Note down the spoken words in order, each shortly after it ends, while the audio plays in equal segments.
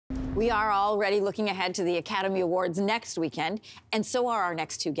We are already looking ahead to the Academy Awards next weekend, and so are our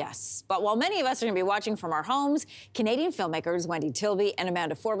next two guests. But while many of us are going to be watching from our homes, Canadian filmmakers Wendy Tilby and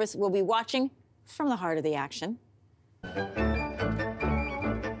Amanda Forbis will be watching from the heart of the action.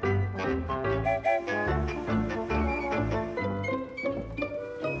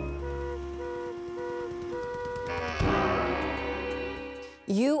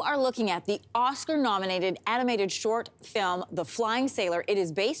 You are looking at the Oscar-nominated animated short film, The Flying Sailor. It is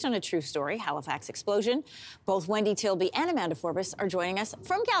based on a true story, Halifax explosion. Both Wendy Tilby and Amanda Forbis are joining us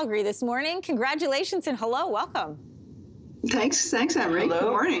from Calgary this morning. Congratulations and hello, welcome. Thanks, Anne-Marie. Hello. Good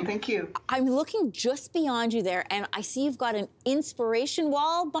morning. Thank you. I'm looking just beyond you there, and I see you've got an inspiration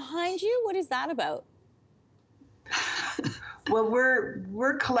wall behind you. What is that about? Well,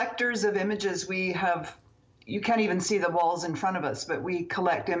 we're collectors of images. We have, you can't even see the walls in front of us, but we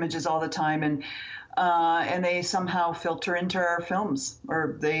collect images all the time, and they somehow filter into our films,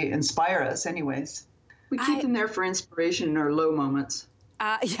 or they inspire us anyways. We keep them there for inspiration in our low moments.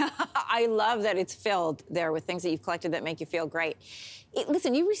 Yeah, I love that it's filled there with things that you've collected that make you feel great.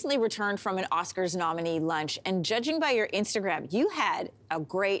 Listen, you recently returned from an Oscars nominee lunch, and judging by your Instagram, you had a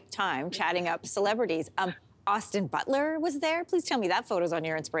great time chatting up celebrities. Austin Butler was there. Please tell me that photo's on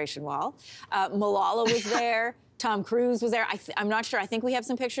your inspiration wall. Malala was there. Tom Cruise was there. I'm not sure. I think we have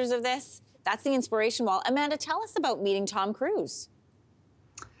some pictures of this. That's the inspiration wall. Amanda, tell us about meeting Tom Cruise.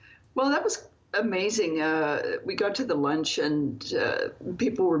 Well, that was amazing. We got to the lunch and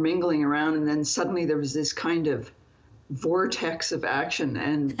people were mingling around, and then suddenly there was this kind of vortex of action,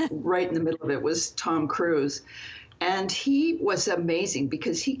 and right in the middle of it was Tom Cruise. And he was amazing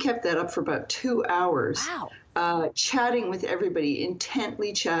because he kept that up for about 2 hours. Wow. Chatting with everybody,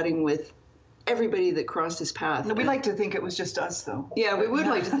 intently chatting with everybody that crossed his path. We like to think it was just us, though. Yeah, we would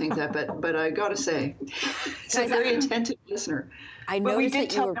like to think that, but I got to say, he's a very attentive listener. But we did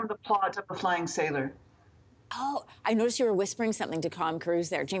tell him the plot of The Flying Sailor. Oh, I noticed you were whispering something to Tom Cruise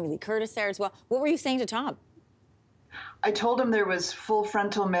there. Jamie Lee Curtis there as well. What were you saying to Tom? I told him there was full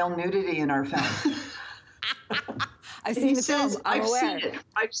frontal male nudity in our film. I've seen the film. I'm aware. Seen it.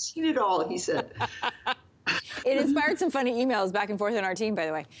 I've seen it all, he said. It inspired some funny emails back and forth in our team, by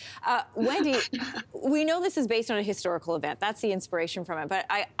the way. Wendy, we know this is based on a historical event. That's the inspiration from it. But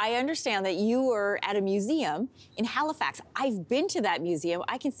I understand that you were at a museum in Halifax. I've been to that museum.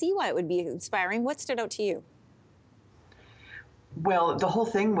 I can see why it would be inspiring. What stood out to you? Well, the whole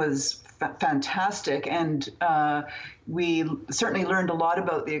thing was fantastic, and we certainly learned a lot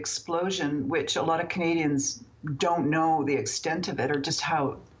about the explosion, which a lot of Canadians don't know the extent of it or just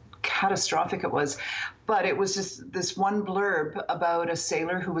how catastrophic it was. But it was just this one blurb about a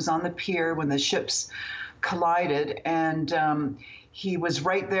sailor who was on the pier when the ships collided, and he was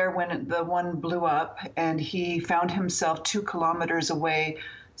right there when the one blew up, and he found himself 2 kilometers away,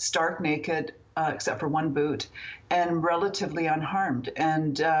 stark naked, except for one boot, and relatively unharmed.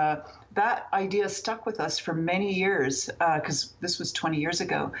 And that idea stuck with us for many years, because this was 20 years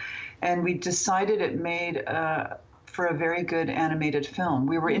ago. And we decided it made for a very good animated film.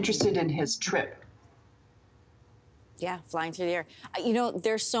 We were interested in his trip. Yeah, flying through the air. You know,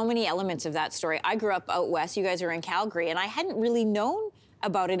 there's so many elements of that story. I grew up out west. You guys are in Calgary, and I hadn't really known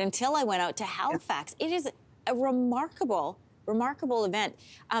about it until I went out to Halifax. It is a remarkable event.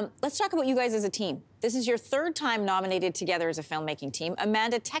 Let's talk about you guys as a team. This is your 3rd time nominated together as a filmmaking team.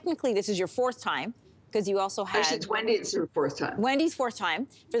 Amanda, technically this is your 4th time, because you also had... Actually, it's Wendy, it's her 4th time. Wendy's 4th time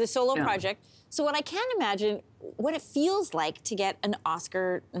for the solo project. So what I can't imagine what it feels like to get an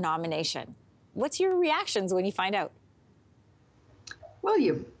Oscar nomination. What's your reactions when you find out? Well,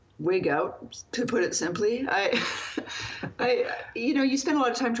 you wig out, to put it simply. You know, you spend a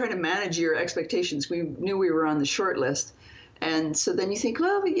lot of time trying to manage your expectations. We knew we were on the short list. And so then you think,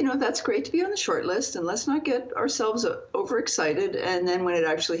 well, you know, that's great to be on the short list, and let's not get ourselves overexcited. And then when it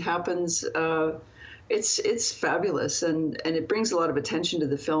actually happens, it's fabulous, and it brings a lot of attention to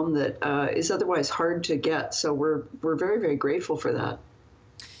the film that is otherwise hard to get. So we're very, very grateful for that.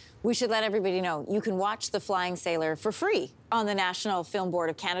 We should let everybody know you can watch The Flying Sailor for free on the National Film Board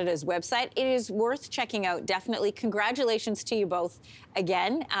of Canada's website. It is worth checking out, definitely. Congratulations to you both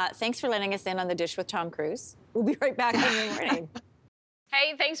again. Thanks for letting us in on the dish with Tom Cruise. We'll be right back in the morning.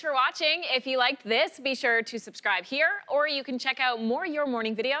 Hey, thanks for watching. If you liked this, be sure to subscribe here, or you can check out more Your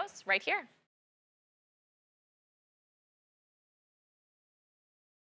Morning videos right here.